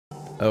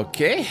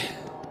Okay.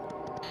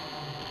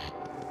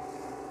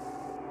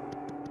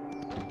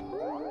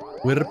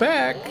 We're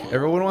back.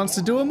 Everyone wants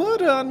to do a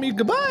murder on me.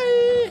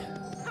 Goodbye.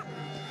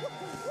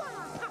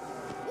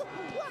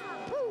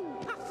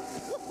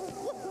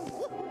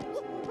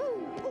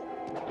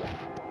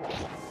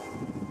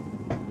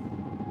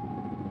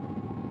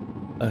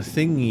 A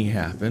thingy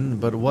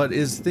happened, but what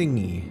is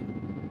thingy?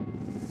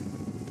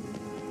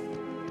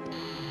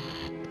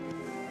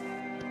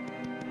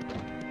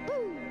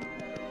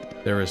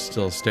 There is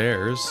still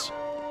stairs. So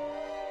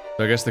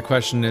I guess the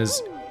question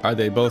is, are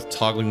they both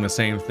toggling the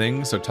same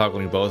thing? So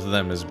toggling both of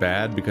them is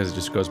bad because it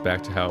just goes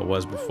back to how it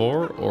was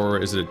before? Or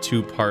is it a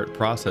two-part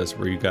process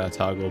where you gotta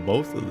toggle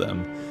both of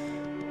them?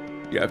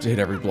 You have to hit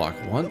every block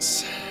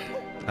once?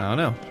 I don't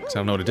know, because I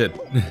don't know what it did.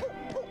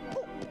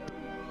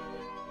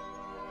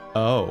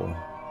 Oh.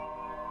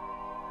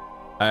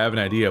 I have an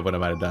idea of what I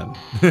might have done.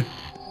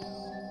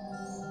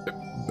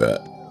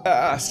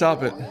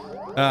 Stop it.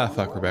 Ah,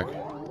 fuck, we're back.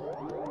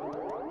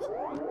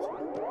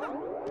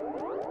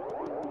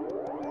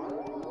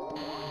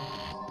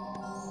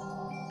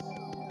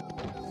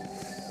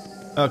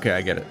 Okay,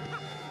 I get it.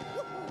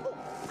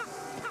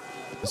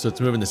 So it's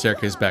moving the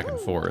staircase back and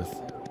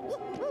forth.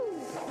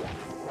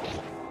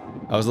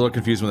 I was a little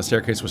confused when the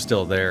staircase was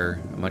still there.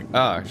 I'm like,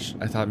 I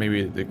thought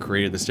maybe they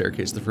created the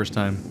staircase the first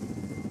time.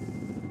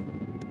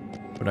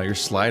 But now you're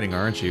sliding,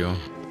 aren't you?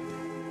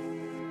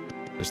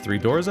 There's 3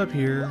 doors up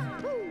here.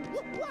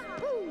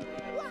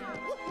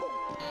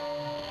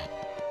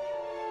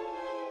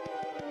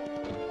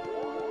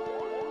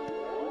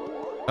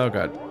 Oh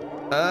god.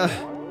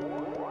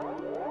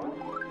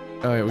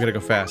 Oh yeah, we gotta go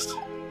fast.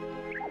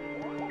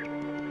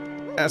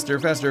 Faster,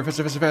 faster,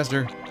 faster, faster,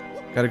 faster.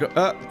 Gotta go.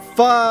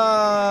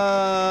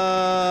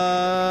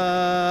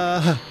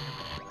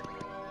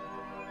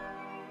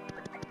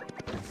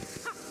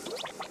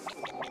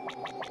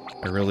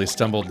 I really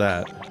stumbled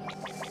that.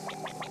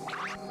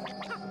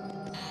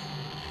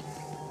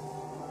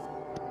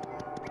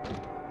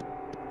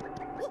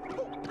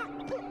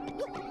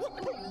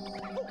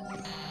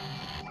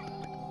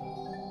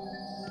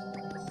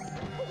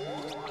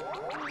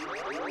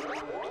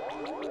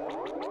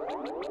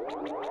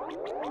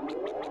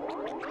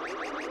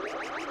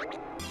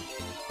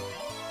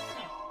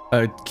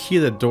 A key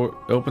that door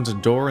opens a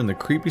door in the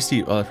creepy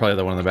seat. Oh, that's probably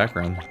the one in the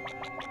background.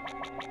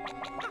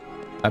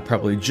 I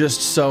probably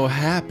just so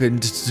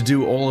happened to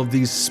do all of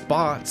these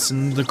spots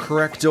in the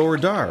correct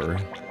order.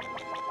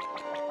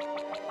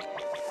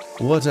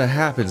 What a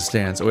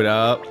happenstance. Wait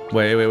up.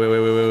 Wait.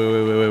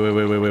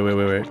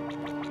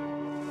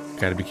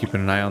 Gotta be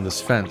keeping an eye on this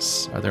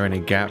fence. Are there any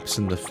gaps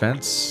in the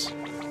fence?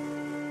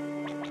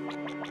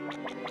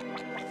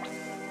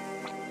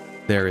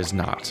 There is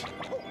not.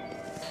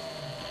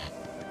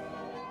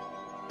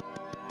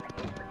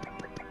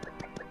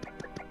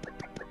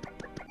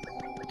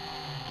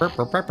 And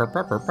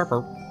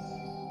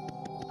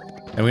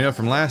we know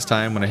from last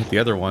time when I hit the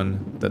other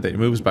one that it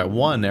moves by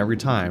 1 every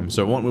time,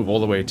 so it won't move all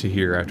the way to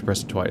here. I have to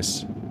press it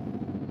twice.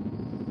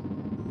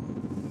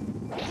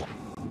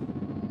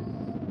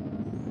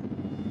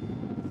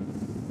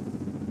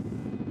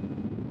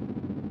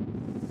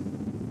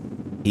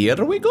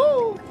 Here we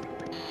go.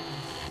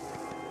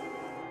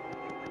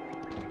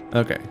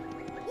 Okay.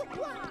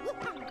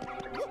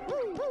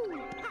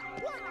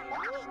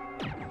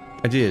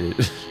 I did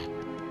it.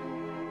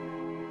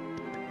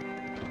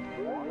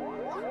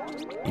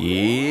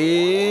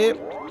 Yep.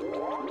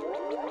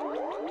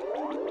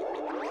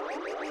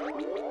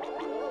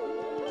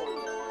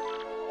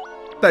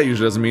 That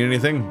usually doesn't mean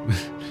anything.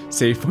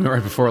 Save point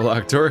right before a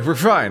locked door. We're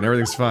fine.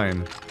 Everything's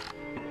fine.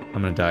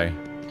 I'm gonna die.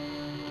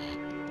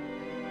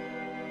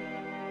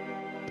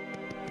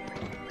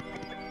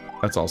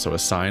 That's also a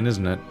sign,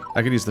 isn't it?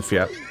 I could use the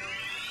Fiat.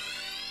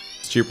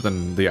 It's cheaper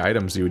than the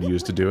items you would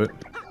use to do it.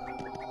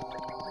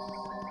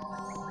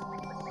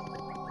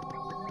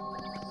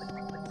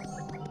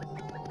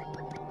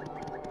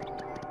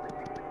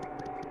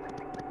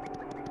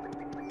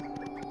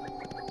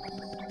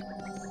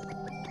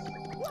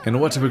 And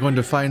what are we going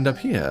to find up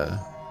here?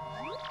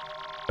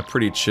 A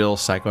pretty chill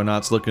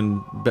Psychonauts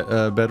looking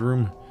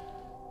bedroom.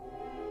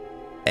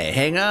 Hey,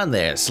 hang on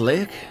there,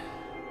 Slick.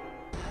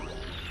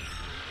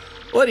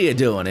 What are you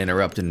doing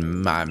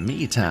interrupting my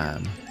me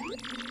time?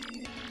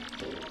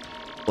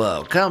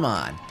 Whoa, come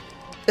on.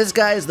 This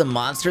guy is the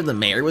monster the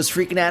mayor was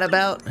freaking out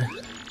about?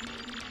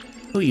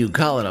 Who you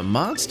calling a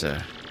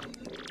monster?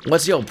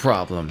 What's your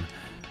problem?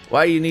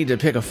 Why you need to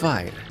pick a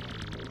fight?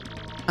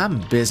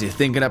 I'm busy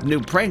thinking up new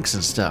pranks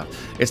and stuff.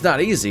 It's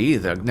not easy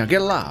either. Now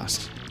get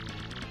lost.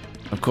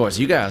 Of course,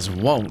 you guys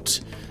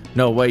won't.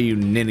 No way you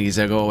ninnies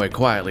will go away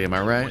quietly, am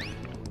I right?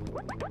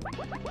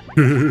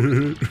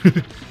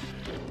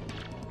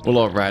 Well,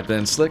 alright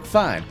then, Slick,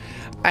 fine.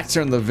 I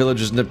turned the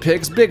villagers into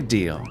pigs, big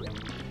deal.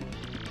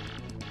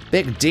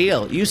 Big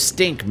deal? You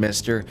stink,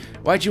 mister.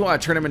 Why'd you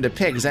want to turn them into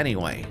pigs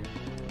anyway?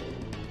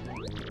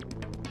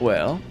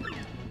 Well...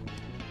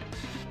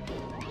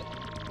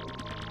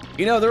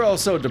 you know, they're all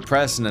so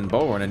depressing and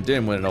boring and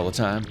dim-witted all the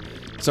time.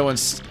 So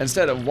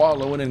instead of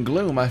wallowing in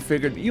gloom, I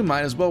figured you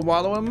might as well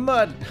wallow in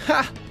mud.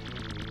 Ha!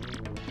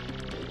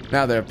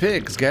 Now they're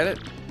pigs, get it?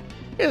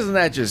 Isn't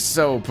that just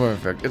so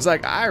perfect? It's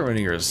like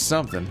irony or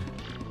something.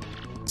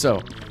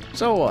 So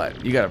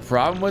what? You got a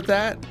problem with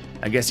that?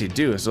 I guess you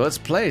do, so let's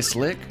play,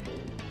 Slick.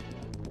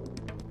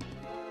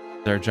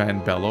 Is there a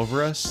giant bell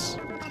over us?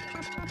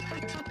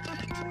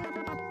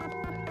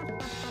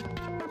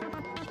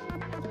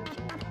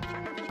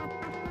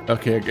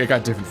 Okay, it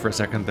got different for a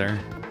second there.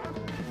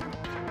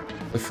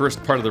 The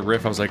first part of the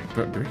riff, I was like,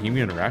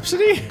 Bohemian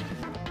Rhapsody?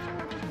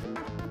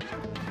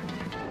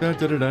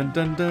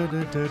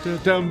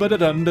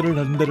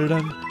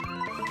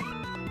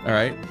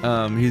 Alright,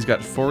 he's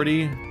got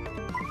 40.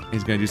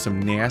 He's gonna do some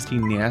nasty,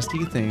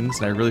 nasty things.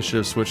 And I really should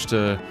have switched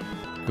to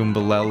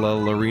Goombalela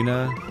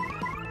Larina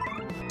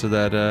so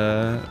that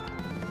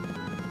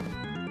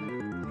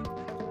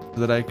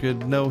I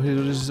could know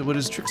what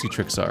his tricksy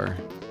tricks are.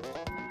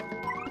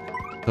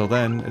 Till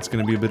then, it's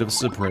gonna be a bit of a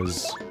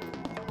surprise.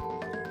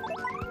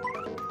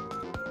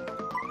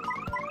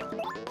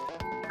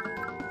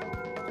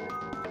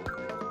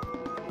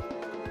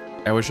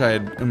 I wish I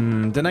had...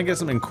 didn't I get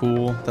something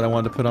cool that I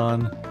wanted to put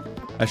on?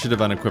 I should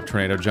have unequipped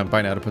Tornado Jump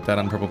by now to put that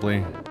on,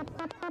 probably.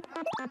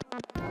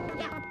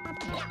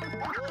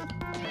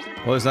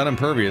 Well, it's not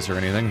impervious or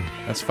anything.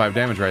 That's 5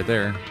 damage right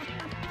there.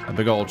 A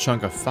big old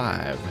chunk of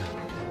 5.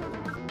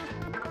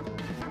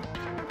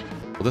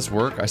 Will this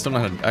work? I still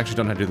actually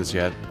don't know how to do this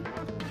yet.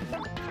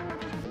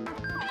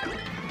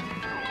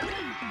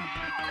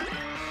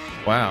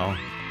 Wow.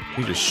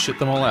 You just shit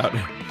them all out.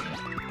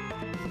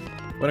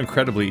 What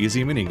incredibly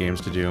easy mini games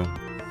to do.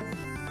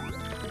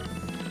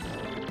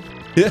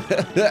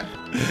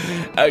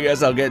 I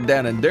guess I'll get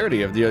down and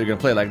dirty if you're gonna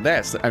play like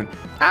that.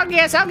 I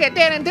guess I'll get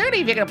down and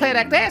dirty if you're gonna play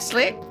like that,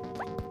 Slick.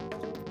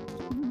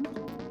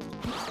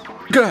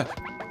 Gah!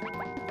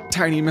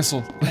 Tiny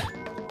missile.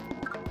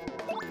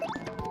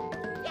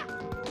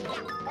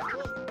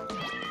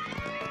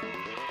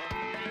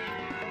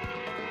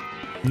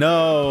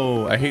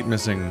 No, I hate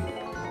missing.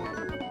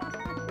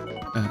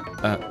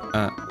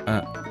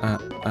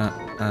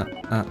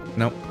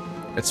 Nope.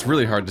 It's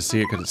really hard to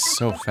see it because it's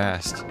so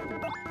fast.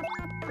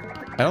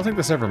 I don't think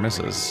this ever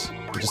misses.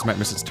 It just might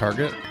miss its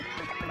target.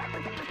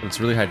 But it's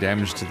really high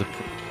damage to the...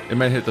 It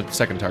might hit the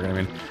second target, I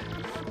mean.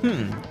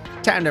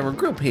 Time to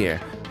regroup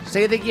here. So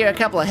you think you're a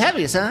couple of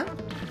heavies, huh?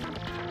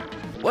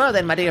 Well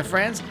then, my dear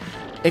friends,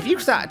 if you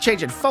thought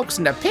changing folks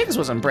into pigs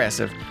was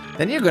impressive,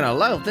 then you're gonna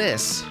love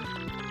this.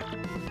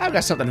 I've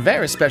got something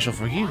very special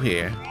for you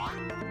here.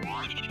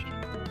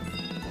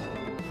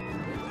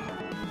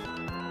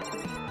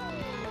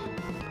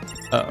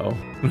 Uh-oh.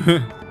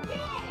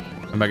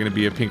 Am I gonna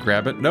be a pink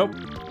rabbit? Nope.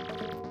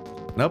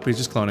 Nope, he's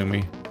just cloning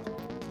me.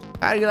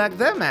 How do you like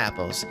them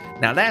apples?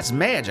 Now that's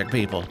magic,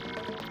 people.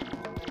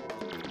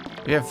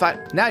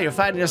 Now you're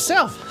fighting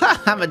yourself.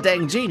 Ha! I'm a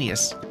dang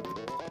genius.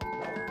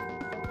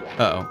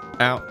 Uh-oh.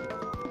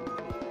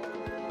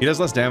 Ow. He does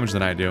less damage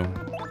than I do.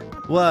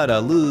 What a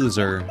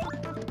loser.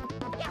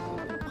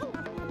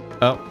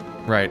 Oh,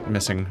 right,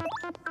 missing.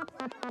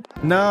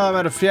 No, I'm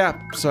out of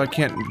fiap, so I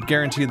can't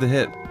guarantee the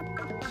hit.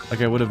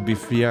 Like I would have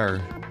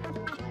before.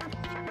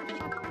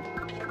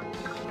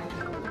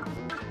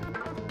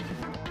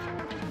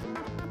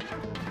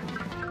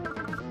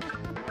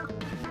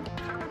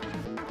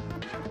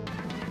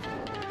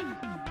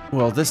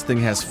 Well, this thing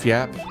has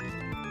fiap.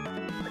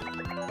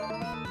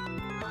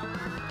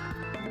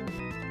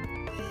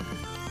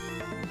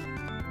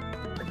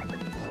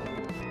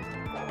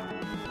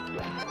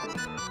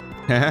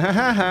 Ha ha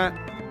ha ha.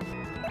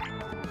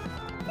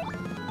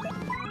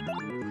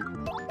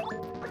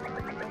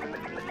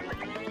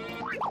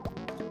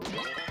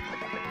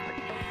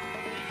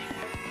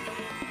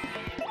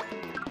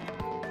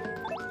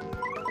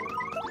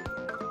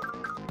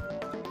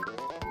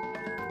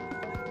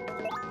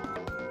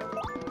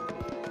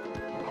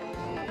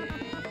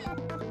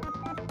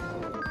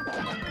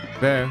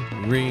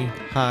 Very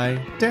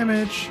high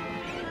damage.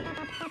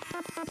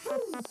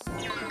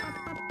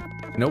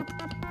 Nope.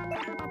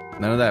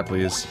 None of that,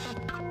 please.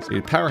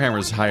 See, Power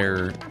Hammer's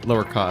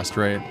lower cost,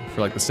 right?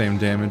 For like the same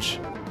damage.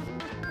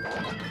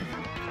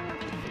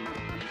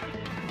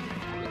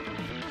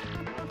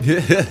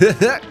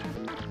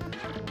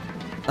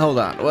 Hold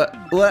on,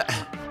 what?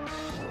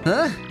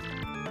 Huh?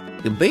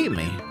 You beat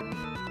me.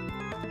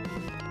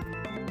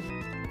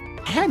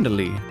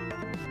 Handily.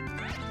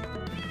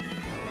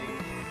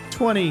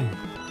 20.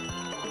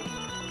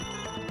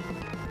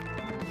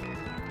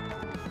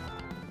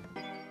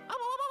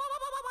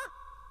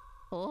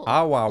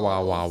 Ah, wah,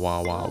 wah, wah,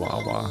 wah, wah,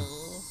 wah, wah.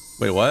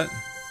 Wait, what?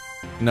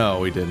 No,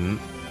 we didn't.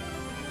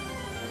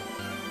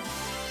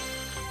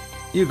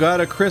 You got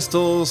a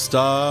crystal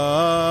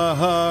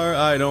star.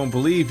 I don't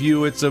believe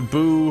you. It's a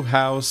boo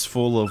house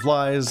full of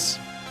lies.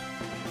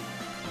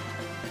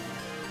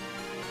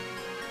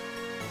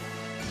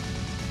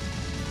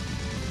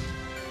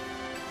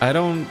 I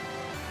don't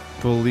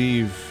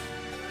believe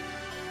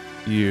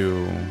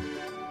you.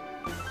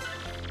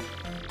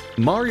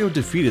 Mario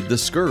defeated the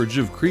Scourge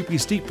of Creepy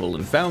Steeple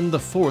and found the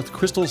 4th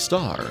Crystal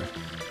Star.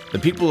 The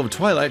people of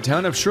Twilight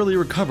Town have surely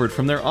recovered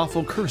from their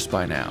awful curse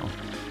by now.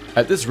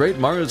 At this rate,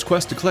 Mario's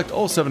quest to collect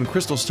all 7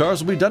 Crystal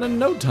Stars will be done in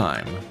no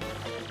time.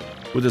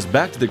 With his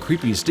back to the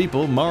Creepy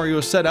Steeple,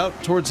 Mario set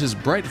out towards his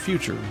bright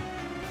future.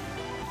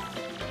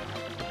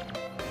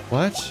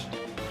 What?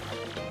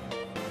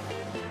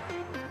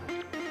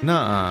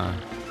 Nuh-uh.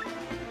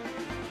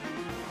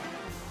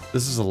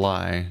 This is a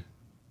lie.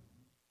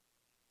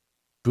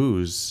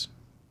 Booze.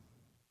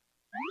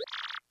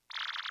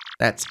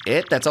 That's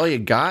it? That's all you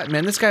got?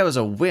 Man, this guy was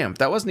a wimp.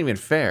 That wasn't even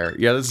fair.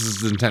 Yeah, this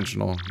is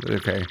intentional.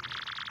 Okay.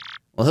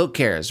 Well, who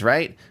cares,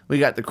 right? We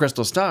got the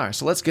Crystal Star,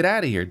 so let's get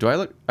out of here. Do I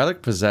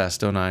look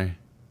possessed, don't I?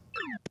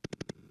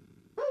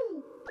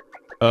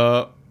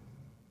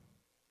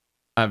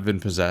 I've been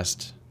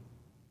possessed.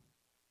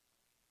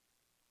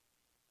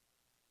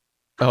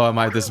 Oh, am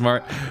I this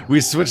smart?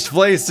 We switched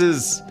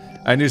places!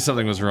 I knew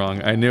something was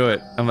wrong. I knew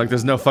it. I'm like,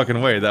 there's no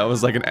fucking way. That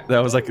was like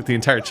the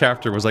entire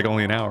chapter was like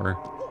only an hour.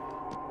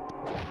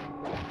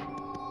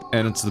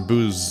 And it's the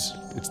booze.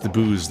 It's the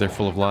booze. They're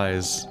full of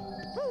lies.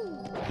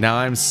 Now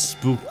I'm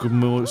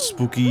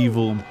spooky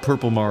evil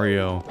purple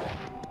Mario.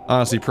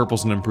 Honestly,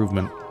 purple's an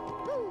improvement.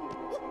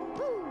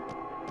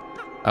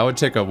 I would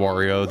take a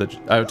Wario that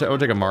I would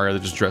take a Mario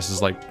that just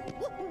dresses like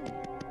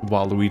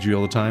Waluigi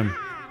all the time.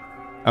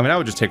 I mean, I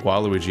would just take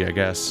Waluigi, I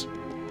guess.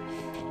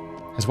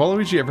 Has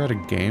Waluigi ever had a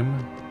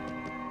game?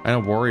 I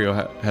know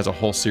Wario has a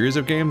whole series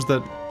of games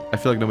that I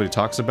feel like nobody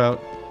talks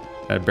about.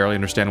 I barely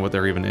understand what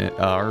they're even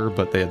are,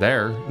 but they're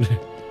there.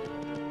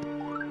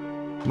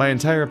 My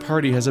entire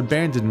party has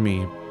abandoned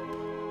me,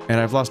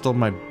 and I've lost all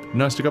my...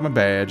 No, I still got my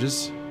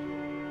badges.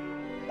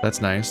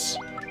 That's nice.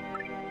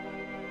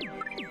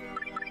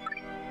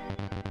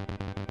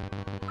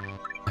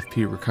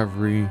 FP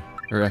recovery,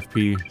 or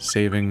FP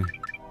saving.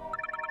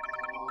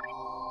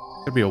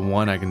 Could be a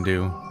 1 I can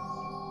do.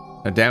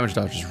 A damage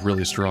dodge is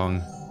really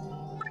strong.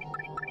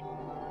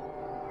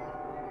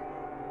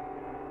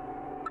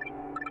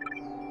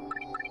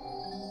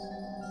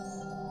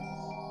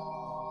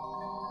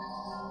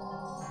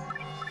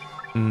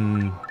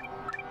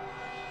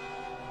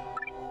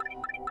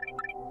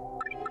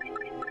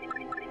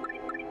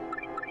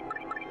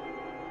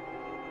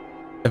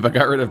 If I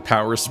got rid of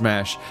Power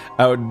Smash,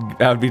 I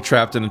would be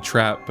trapped in a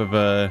trap of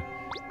a...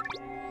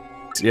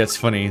 Yeah, it's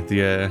funny.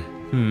 The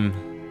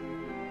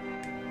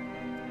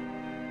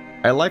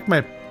I like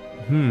my...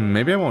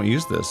 maybe I won't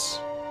use this.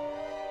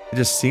 It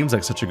just seems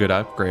like such a good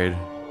upgrade.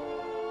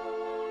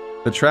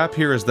 The trap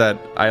here is that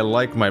I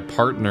like my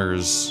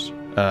partner's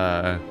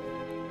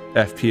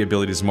FP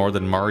abilities more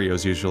than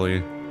Mario's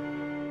usually.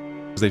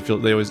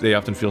 Because they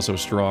often feel so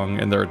strong,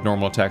 and their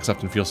normal attacks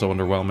often feel so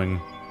underwhelming.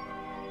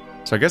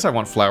 So I guess I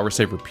want Flower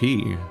Saver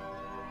P,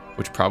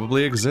 which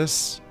probably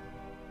exists.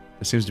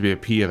 There seems to be a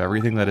P of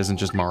everything that isn't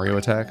just Mario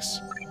attacks.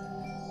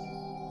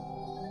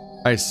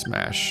 Ice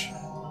Smash.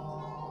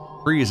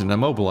 Freeze and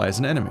immobilize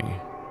an enemy.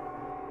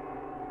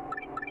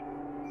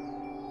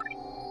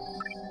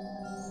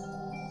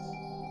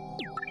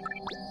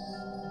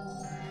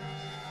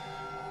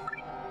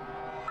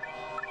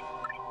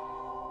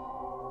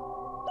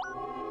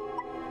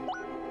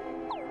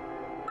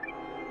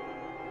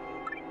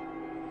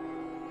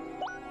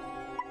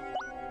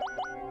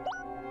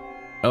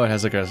 Oh, it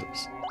has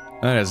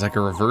like a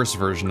reverse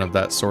version of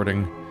that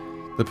sorting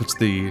that puts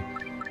the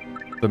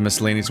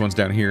miscellaneous ones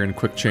down here and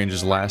quick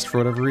changes last for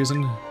whatever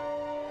reason.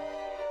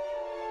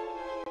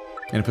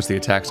 And it puts the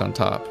attacks on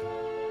top.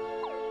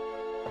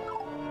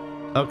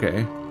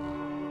 Okay.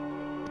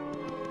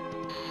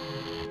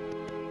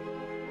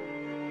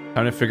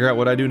 Time to figure out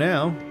what I do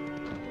now.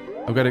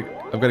 I've got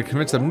to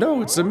convince them.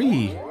 No, it's a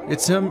me.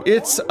 It's him.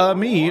 It's a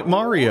me,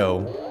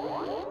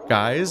 Mario.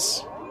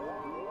 Guys.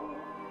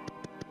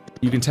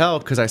 You can tell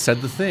because I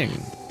said the thing.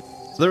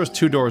 So there was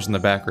 2 doors in the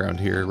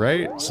background here,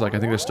 right? So like I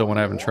think there's still one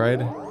I haven't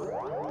tried.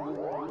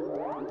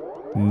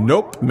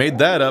 Nope, made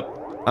that up.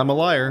 I'm a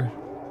liar.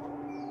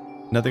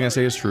 Nothing I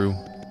say is true.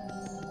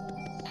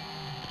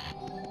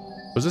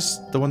 Was this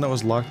the one that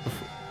was locked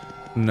before?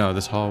 No,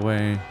 this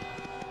hallway.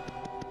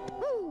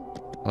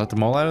 I'll let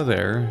them all out of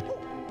there.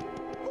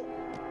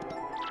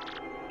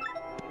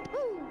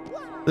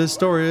 This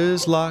door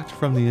is locked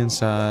from the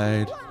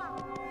inside.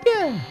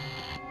 Yeah.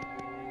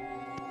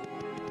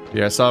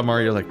 Yeah, I saw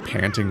Mario like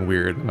panting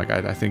weird. I'm like,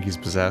 I think he's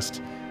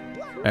possessed.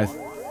 I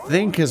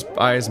think his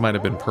eyes might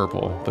have been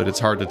purple, but it's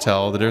hard to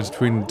tell the difference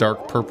between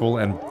dark purple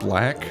and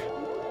black.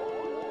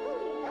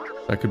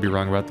 I could be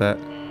wrong about that.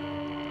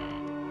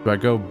 Do I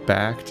go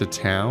back to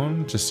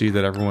town to see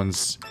that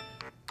everyone's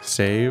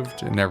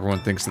saved and everyone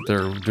thinks that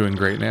they're doing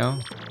great now?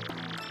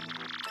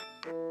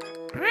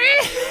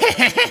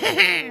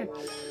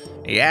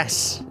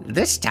 Yes,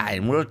 this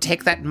time we'll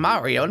take that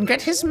Mario and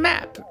get his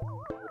map.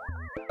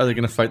 Are they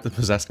gonna fight the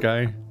possessed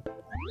guy?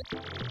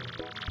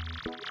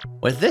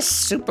 With this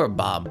super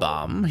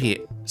bomb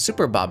here,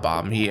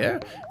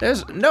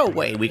 there's no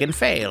way we can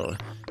fail.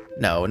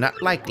 No,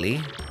 not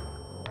likely.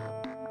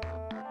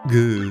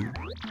 Good.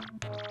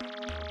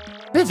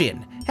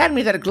 Vivian, Hand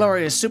me that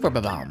glorious super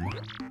bomb.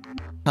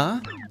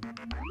 Huh?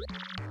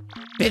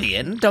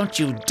 Vivian, don't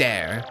you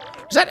dare.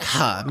 Does that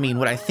huh mean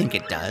what I think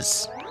it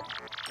does?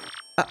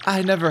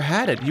 I never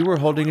had it. You were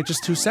holding it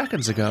just 2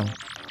 seconds ago.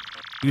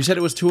 You said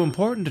it was too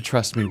important to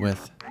trust me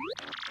with.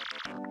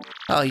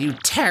 Oh, you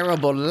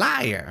terrible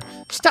liar.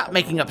 Stop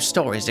making up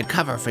stories to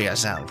cover for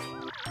yourself.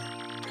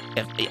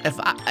 If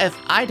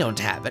I don't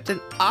have it, then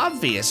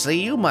obviously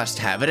you must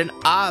have it, and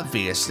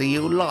obviously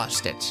you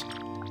lost it.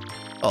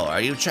 Or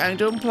are you trying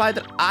to imply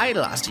that I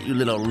lost it, you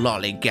little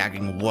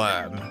lollygagging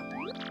worm?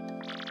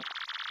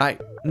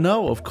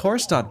 No, of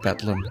course not,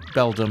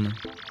 Beldam.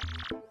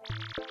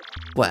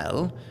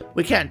 Well,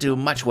 we can't do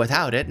much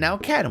without it, now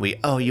can we?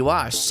 Oh, you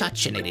are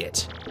such an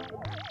idiot.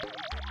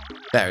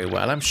 Very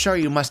well, I'm sure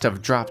you must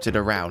have dropped it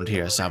around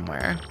here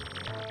somewhere.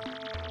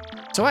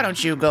 So why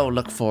don't you go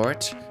look for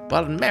it,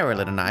 while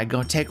Marilyn and I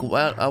go take a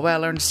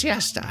well-earned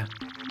siesta?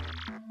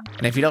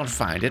 And if you don't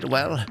find it,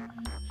 well,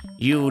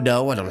 you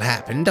know what'll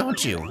happen,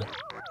 don't you?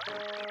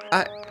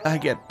 I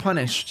get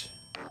punished.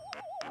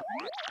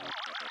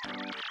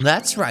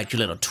 That's right, you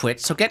little twit,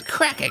 so get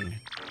cracking.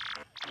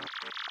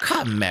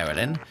 Come,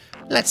 Marilyn,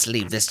 let's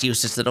leave this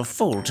useless little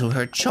fool to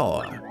her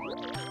chore.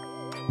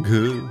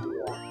 Good.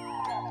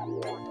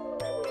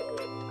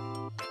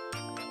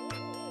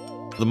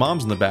 The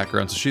mom's in the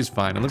background, so she's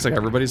fine. It looks like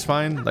everybody's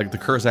fine. Like, the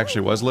curse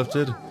actually was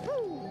lifted.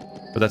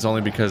 But that's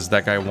only because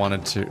that guy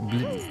wanted to...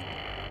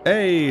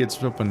 Hey,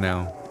 it's open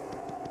now.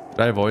 Did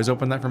I have always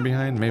opened that from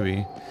behind?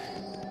 Maybe.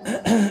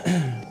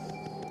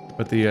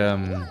 But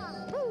the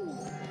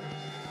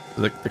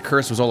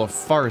curse was all a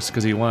farce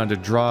because he wanted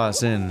to draw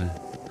us in.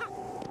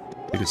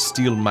 He could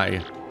steal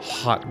my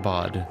hot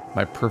bod.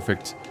 My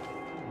perfect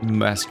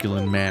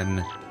masculine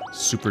man.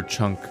 Super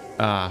chunk.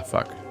 Ah,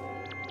 fuck.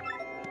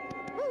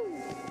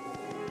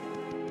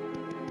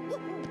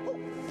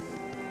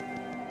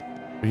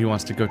 He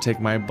wants to go take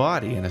my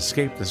body and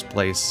escape this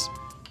place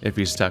if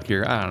he's stuck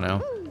here. I don't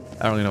know.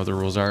 I don't really know what the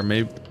rules are.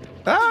 Maybe...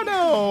 Oh,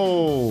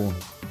 no!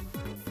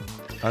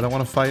 I don't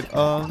want to fight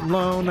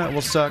alone. That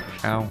will suck.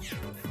 Ow.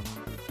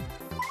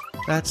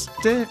 That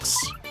sticks.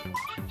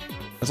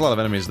 That's a lot of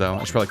enemies, though.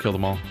 I should probably kill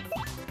them all.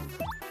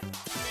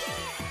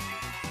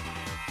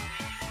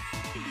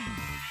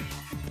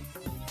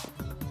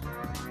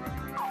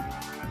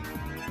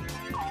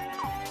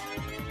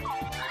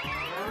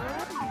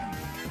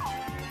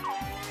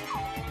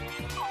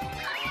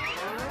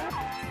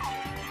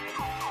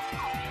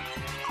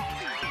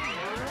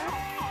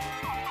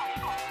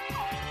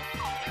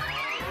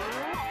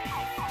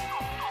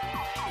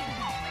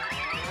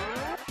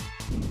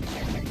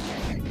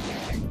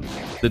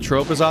 The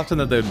trope is often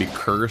that they would be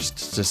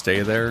cursed to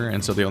stay there,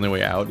 and so the only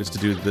way out is to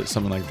do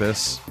something like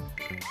this.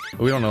 But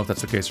we don't know if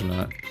that's the case or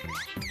not.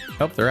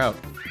 Oh, they're out.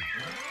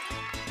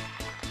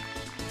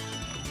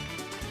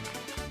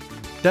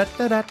 Da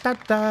da da da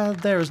da,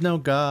 there is no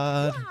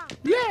God.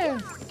 Yeah!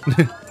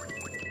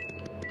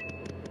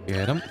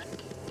 Get him.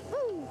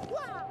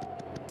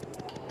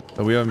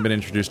 But we haven't been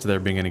introduced to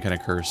there being any kind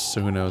of curse, so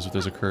who knows if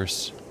there's a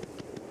curse.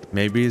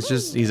 Maybe it's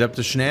just, he's up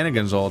to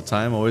shenanigans all the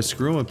time, always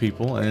screwing with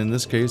people, and in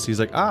this case, he's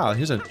like, ah,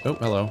 here's a, oh,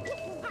 hello.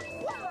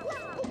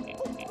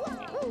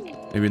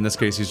 Maybe in this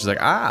case, he's just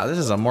like, ah, this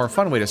is a more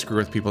fun way to screw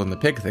with people than the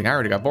pig thing. I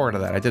already got bored of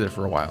that. I did it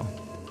for a while.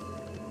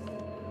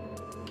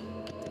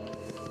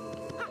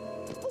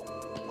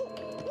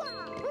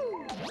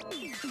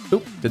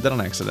 Oop, did that on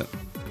accident.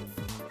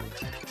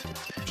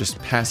 Just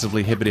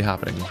passively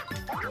hippity-hopping.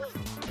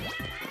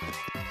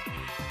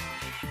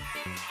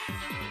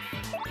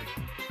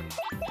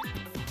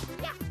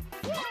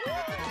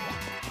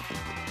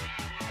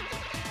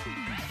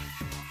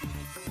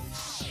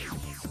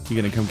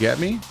 You gonna come get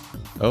me?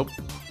 Oh,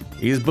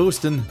 he's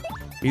boosting.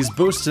 He's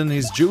boosting.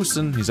 He's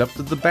juicing. He's up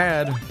to the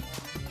bad.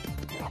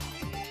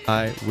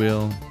 I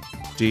will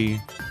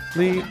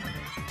delete.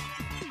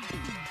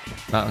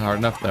 Not hard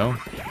enough though.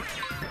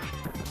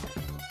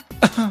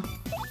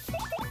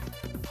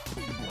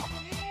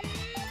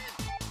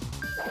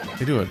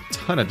 They do a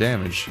ton of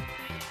damage.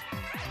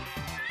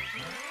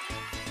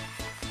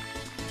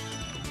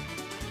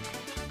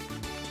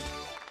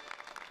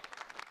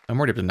 I'm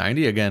already up to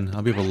 90 again.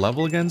 I'll be able to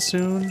level again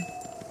soon.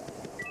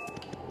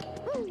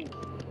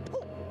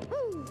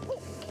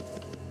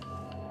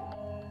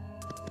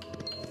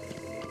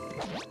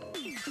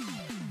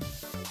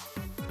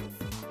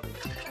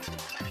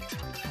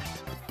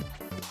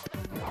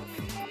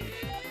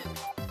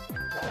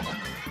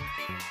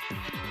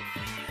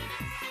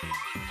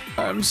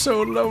 I'm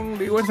so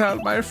lonely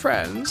without my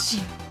friends.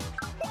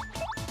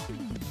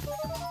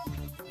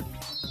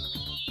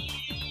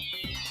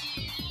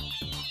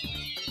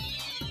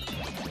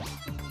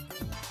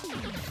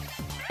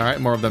 Alright,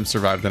 more of them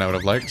survived than I would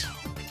have liked.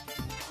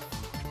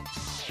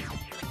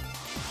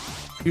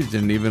 You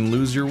didn't even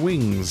lose your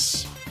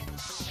wings.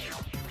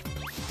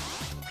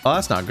 Oh,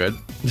 that's not good.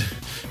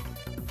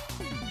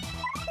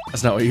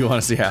 That's not what you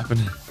want to see happen.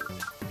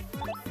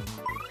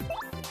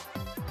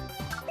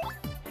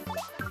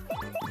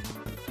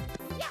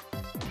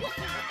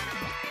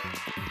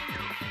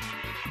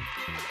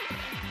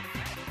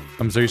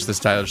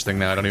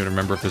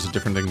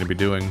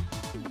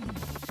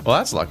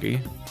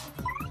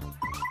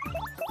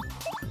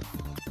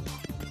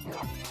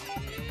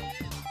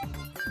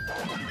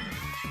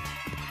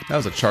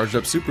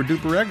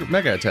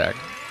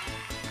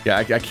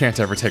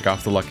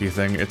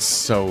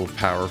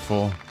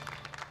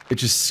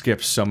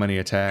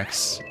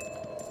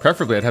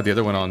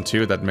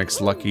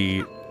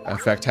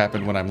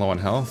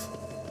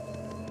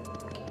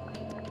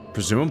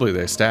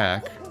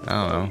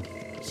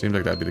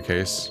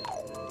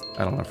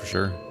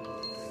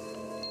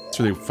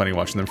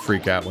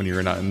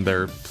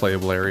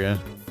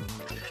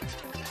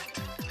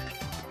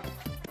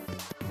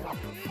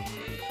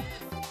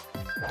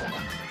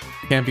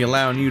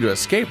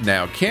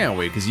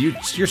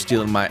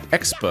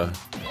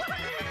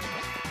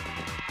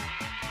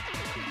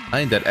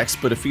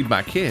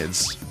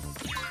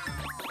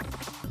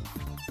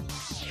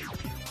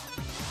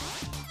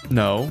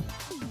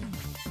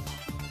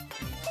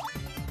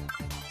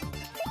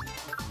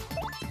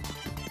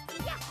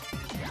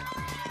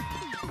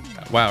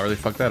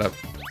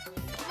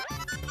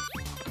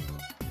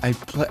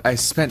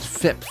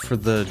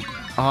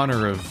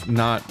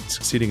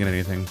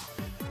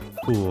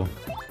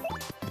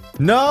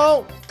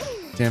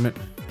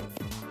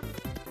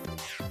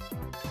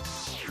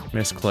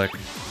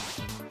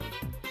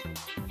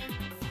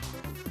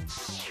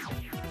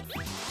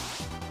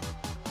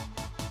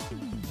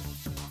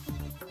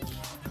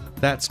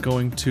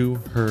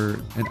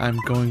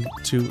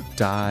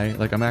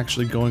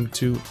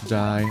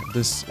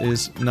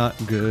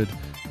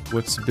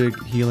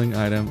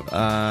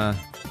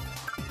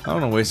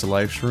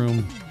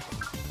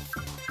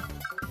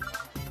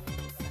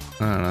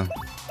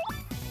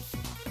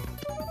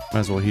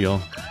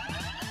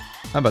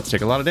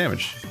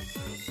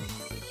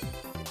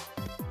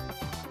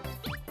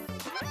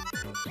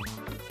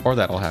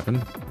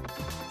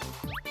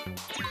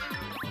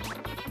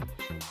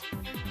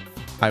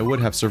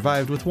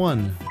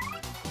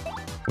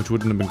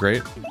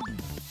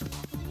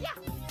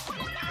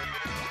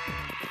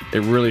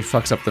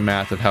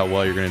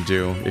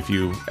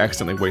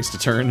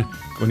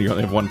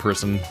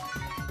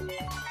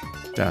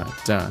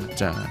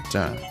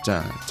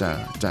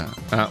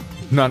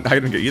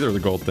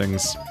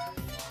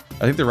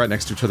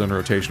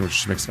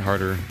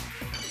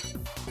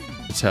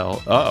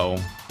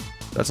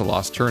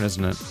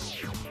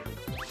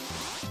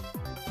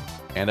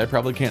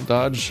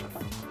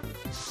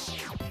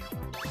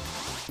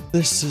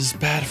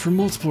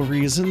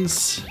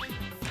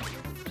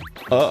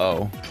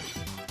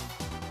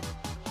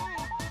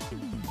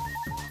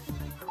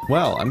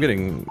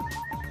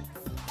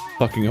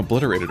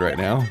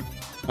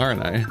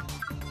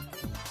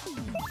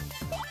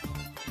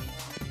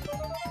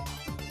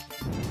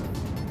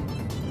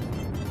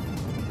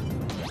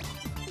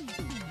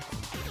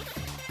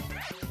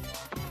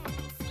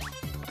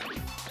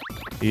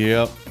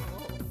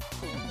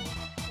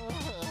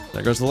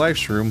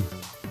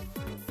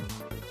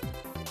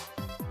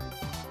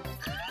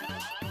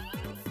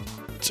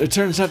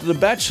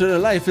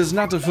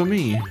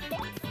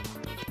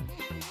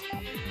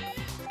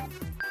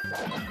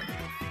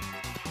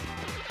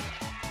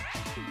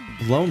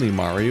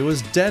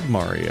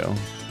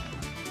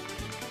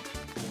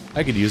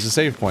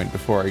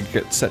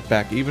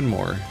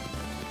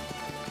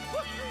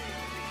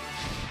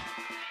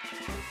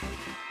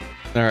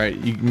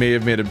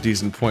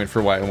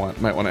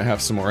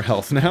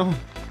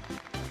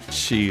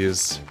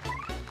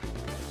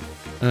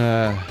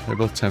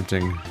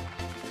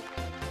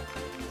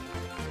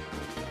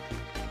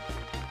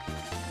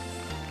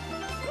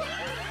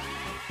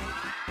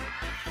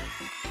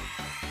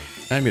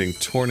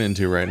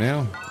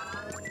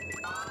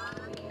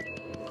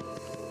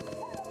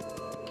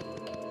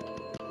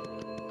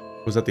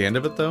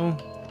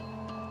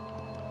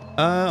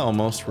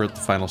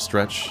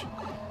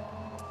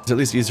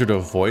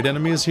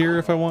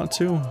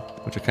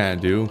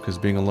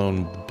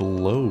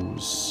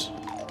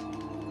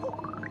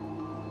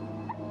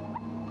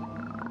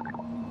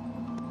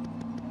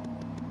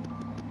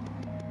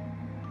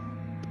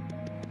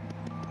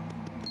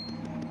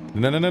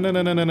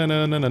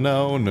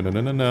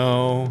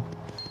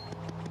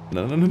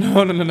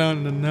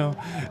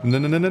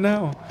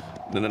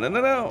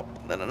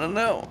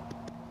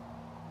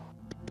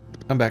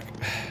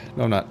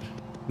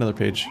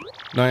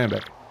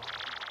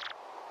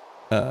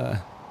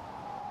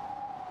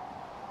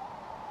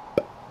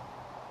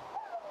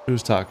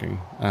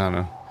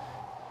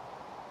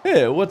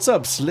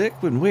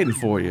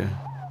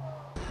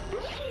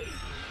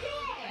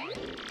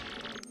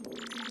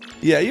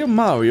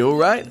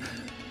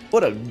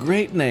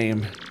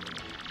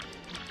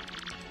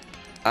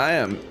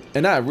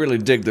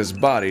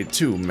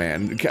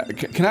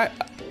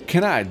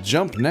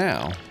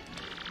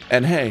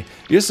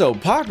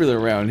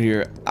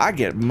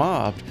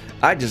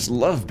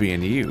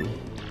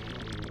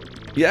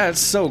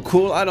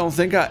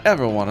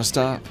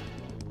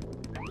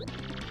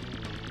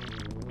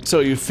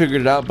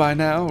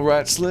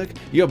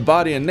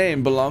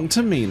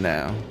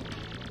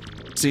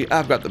 See,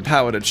 I've got the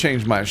power to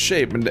change my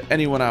shape into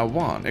anyone I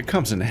want. It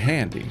comes in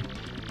handy.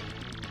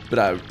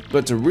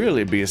 But to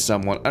really be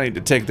someone, I need to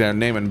take their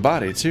name and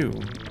body too.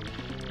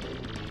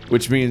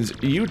 Which means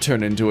you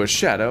turn into a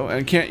shadow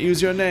and can't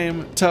use your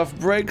name. Tough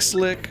break,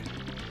 Slick.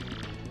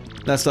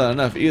 That's not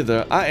enough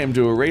either. I aim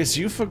to erase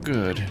you for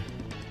good.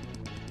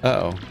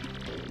 Uh-oh.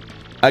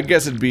 I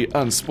guess it'd be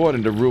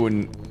unsporting to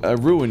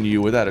ruin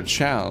you without a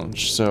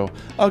challenge, so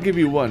I'll give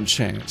you one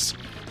chance.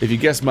 If you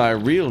guess my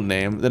real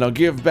name, then I'll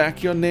give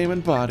back your name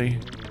and body.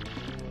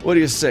 What do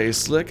you say,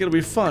 Slick? It'll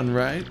be fun,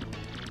 right?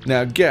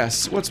 Now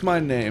guess, what's my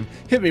name?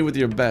 Hit me with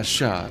your best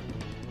shot.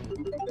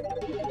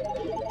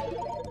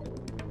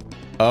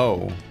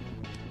 Oh.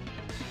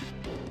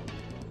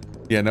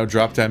 Yeah, no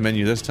drop-down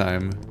menu this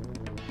time.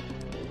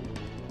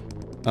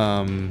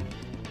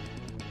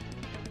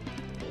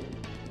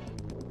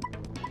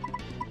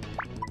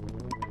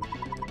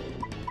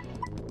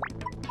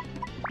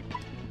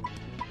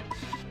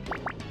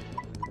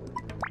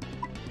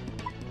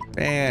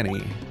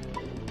 Fanny.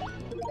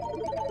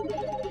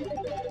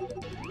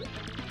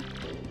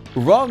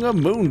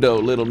 Wrong-a-mundo,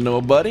 little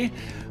nobody.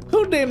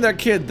 Who named their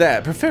kid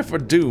that? Prepare for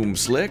doom,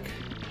 Slick.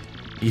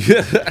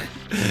 Yeah.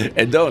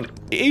 And don't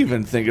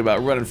even think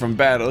about running from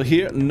battle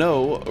here.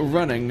 No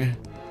running.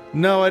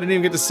 No, I didn't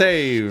even get to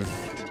save.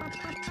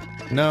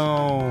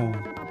 No.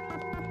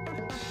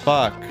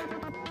 Fuck.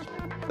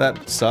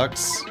 That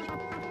sucks.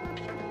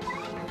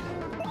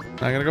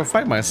 I gotta go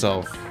fight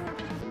myself.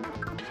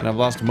 And I've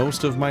lost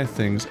most of my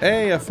things.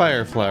 Hey, a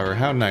fire flower.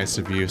 How nice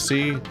of you.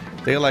 See,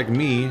 they like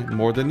me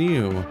more than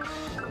you.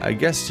 I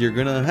guess you're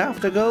gonna have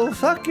to go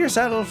fuck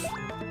yourself.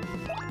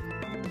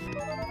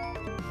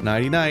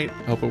 Nighty night.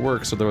 Hope it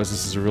works, otherwise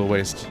this is a real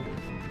waste.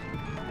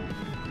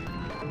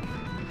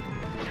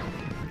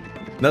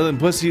 Nothing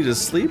puts you to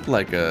sleep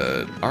like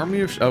a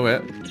army of oh,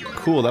 yeah.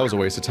 Cool, that was a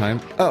waste of time.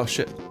 Oh,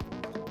 shit.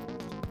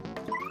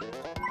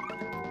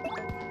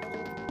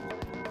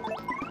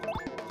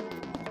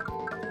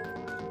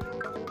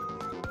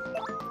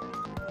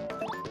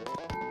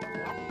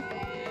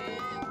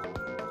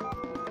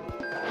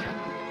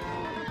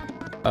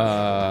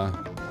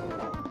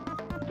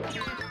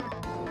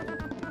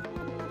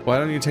 Why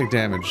don't you take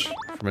damage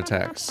from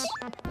attacks?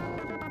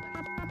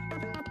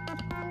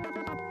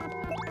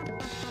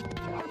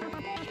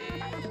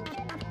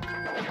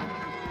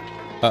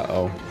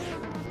 Uh-oh.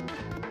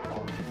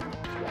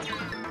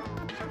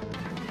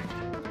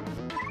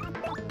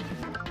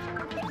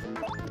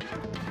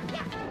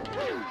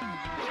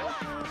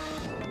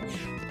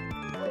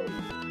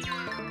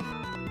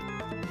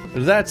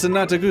 That's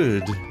not a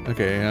good.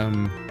 Okay,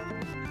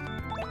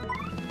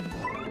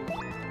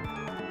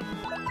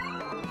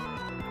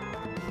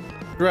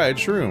 Dried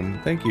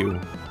shroom, thank you.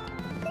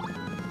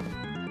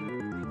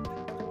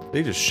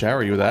 They just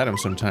shower you with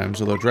items sometimes,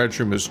 although dried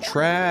shroom is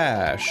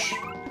trash.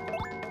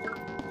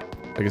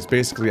 Like, it's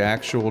basically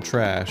actual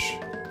trash.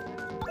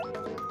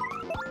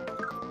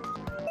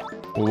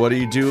 Well, what do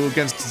you do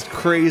against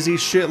crazy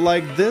shit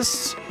like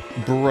this,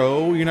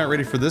 bro? You're not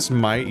ready for this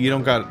might. You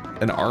don't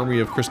got an army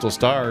of crystal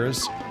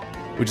stars.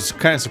 Which is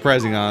kind of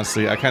surprising,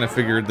 honestly. I kind of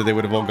figured that they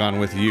would have all gone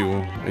with you,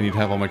 and you'd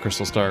have all my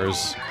crystal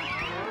stars.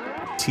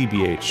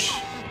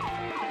 TBH.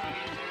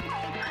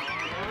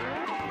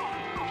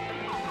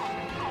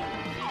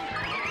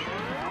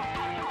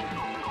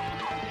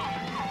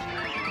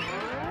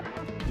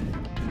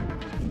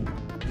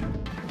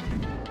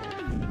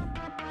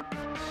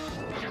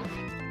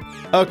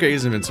 Okay,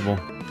 he's invincible.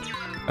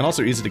 And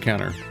also easy to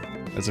counter,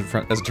 as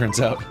it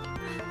turns out.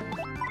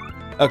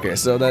 Okay,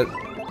 so that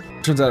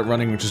turns out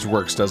running just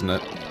works, doesn't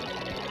it?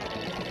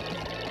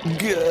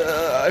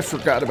 I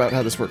forgot about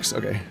how this works.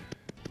 Okay.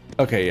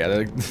 Okay, yeah,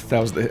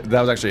 that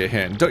was actually a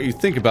hint. Don't you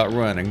think about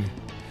running.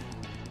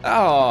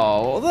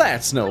 Oh,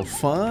 that's no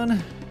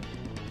fun.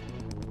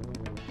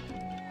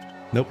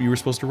 Nope, you were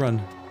supposed to run.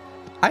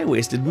 I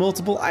wasted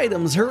multiple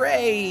items,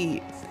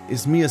 hooray!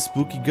 Is me a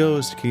spooky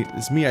ghost?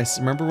 Is me, I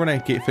remember when I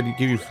gave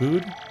you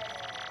food?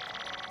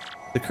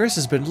 The curse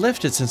has been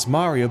lifted since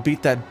Mario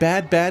beat that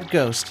bad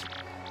ghost.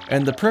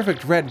 And the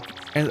perfect red,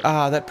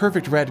 that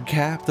perfect red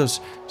cap, those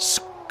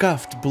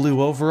scuffed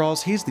blue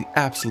overalls, he's the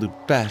absolute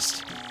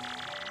best.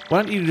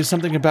 Why don't you do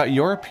something about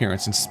your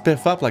appearance and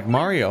spiff up like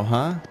Mario,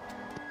 huh?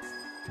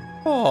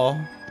 Aw.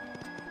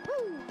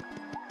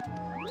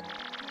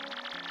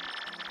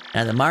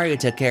 Now that Mario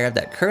took care of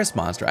that curse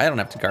monster, I don't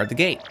have to guard the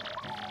gate.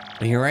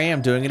 But here I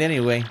am doing it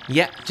anyway.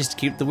 Yeah, just to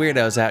keep the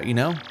weirdos out, you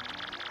know?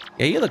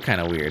 Yeah, you look kind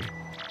of weird.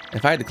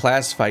 If I had to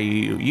classify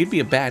you, you'd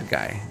be a bad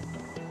guy.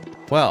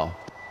 Well,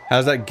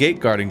 how's that gate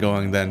guarding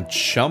going then,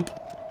 chump?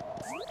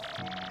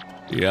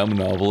 Yeah, I'm a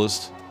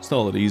novelist. It's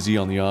not that easy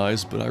on the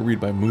eyes, but I read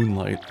by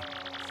moonlight.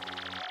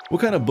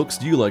 What kind of books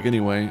do you like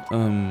anyway?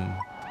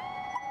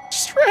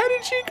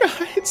 Strategy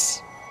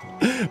guides!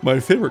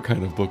 My favorite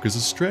kind of book is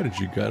a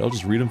strategy guide. I'll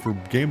just read them for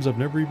games I've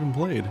never even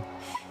played.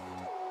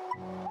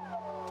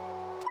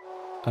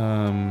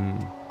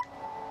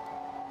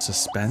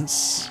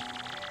 Suspense?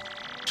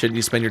 Shouldn't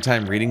you spend your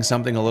time reading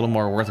something a little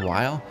more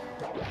worthwhile?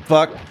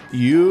 Fuck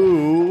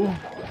you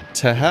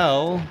to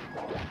hell.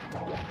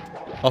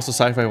 Also,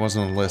 sci-fi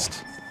wasn't on the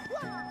list.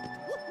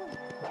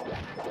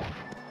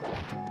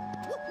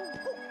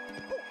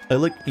 I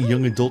like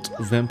young adult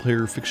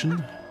vampire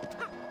fiction.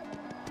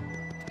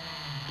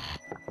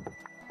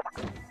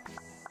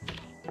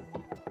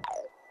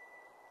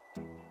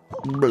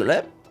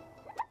 Blep.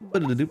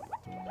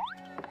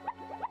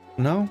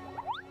 No?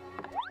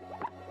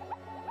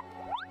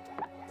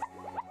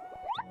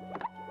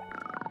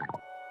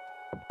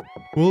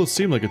 Well, it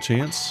seemed like a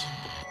chance.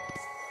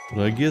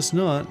 But I guess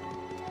not.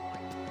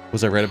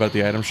 Was I right about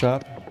the item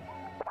shop?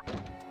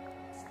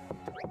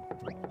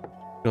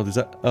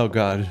 Oh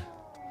god.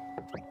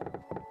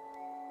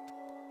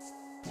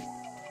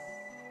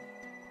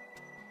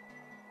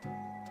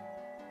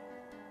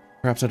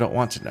 Perhaps I don't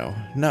want to know.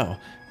 No,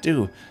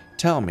 do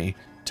tell me.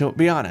 To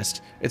be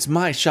honest, it's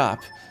my shop.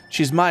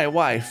 She's my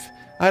wife.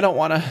 I don't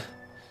want to...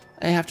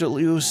 I have to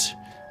use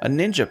a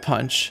ninja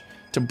punch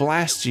to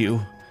blast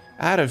you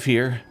out of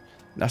here.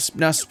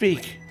 Now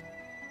speak.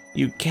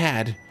 You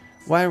cad.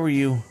 Why were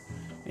you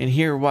in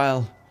here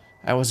while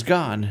I was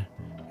gone?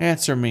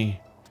 Answer me.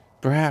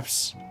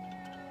 Perhaps...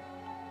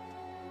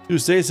 You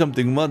say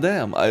something,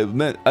 madame.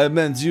 I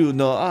meant you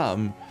no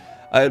harm.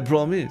 I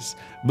promise.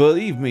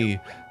 Believe me.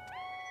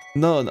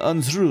 No,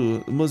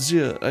 untrue,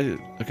 monsieur.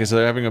 Okay, so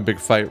they're having a big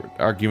fight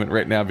argument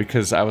right now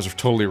because I was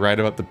totally right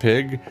about the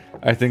pig.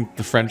 I think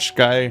the French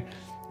guy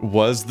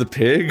was the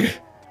pig,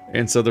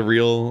 and so the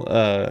real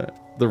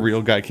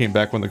guy came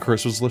back when the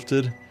curse was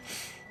lifted.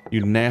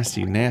 You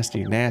nasty,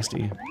 nasty,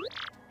 nasty.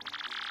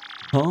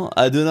 Huh?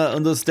 I do not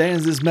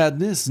understand this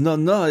madness.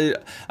 No,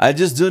 I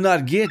just do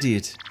not get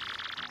it.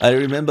 I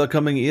remember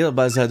coming here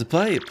by that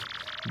pipe,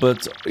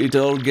 but it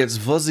all gets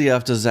fuzzy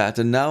after that,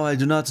 and now I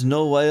do not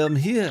know why I'm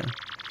here.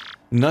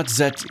 Not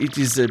that it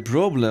is a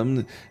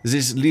problem.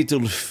 This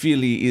little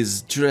filly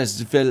is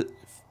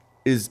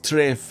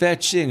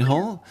fetching,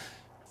 huh?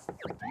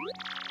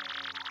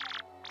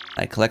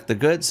 I collect the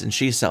goods and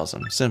she sells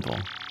them. Simple.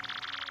 A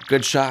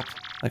good shop,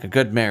 like a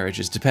good marriage,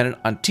 is dependent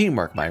on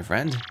teamwork, my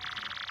friend.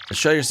 So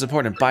show your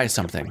support and buy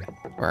something,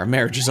 or our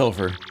marriage is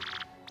over.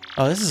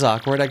 Oh, this is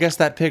awkward. I guess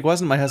that pig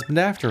wasn't my husband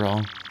after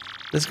all.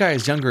 This guy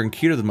is younger and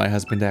cuter than my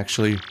husband,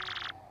 actually.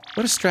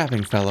 What a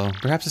strapping fellow.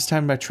 Perhaps it's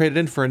time I traded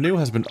in for a new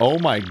husband. Oh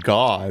my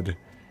god.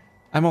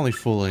 I'm only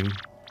fooling.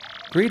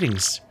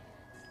 Greetings.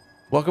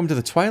 Welcome to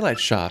the Twilight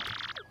Shop.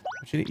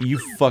 You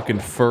fucking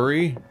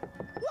furry.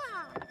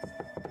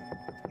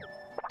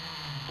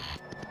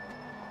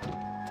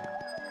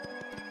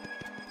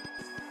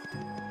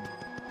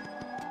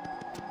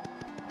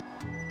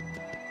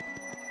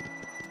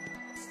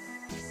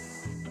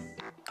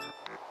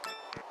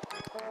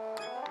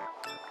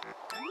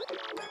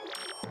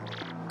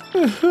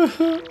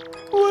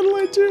 What'll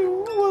I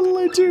do? What'll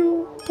I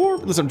do? Poor...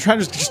 Listen, I'm trying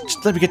to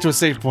just let me get to a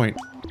save point.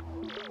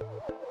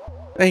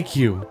 Thank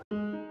you.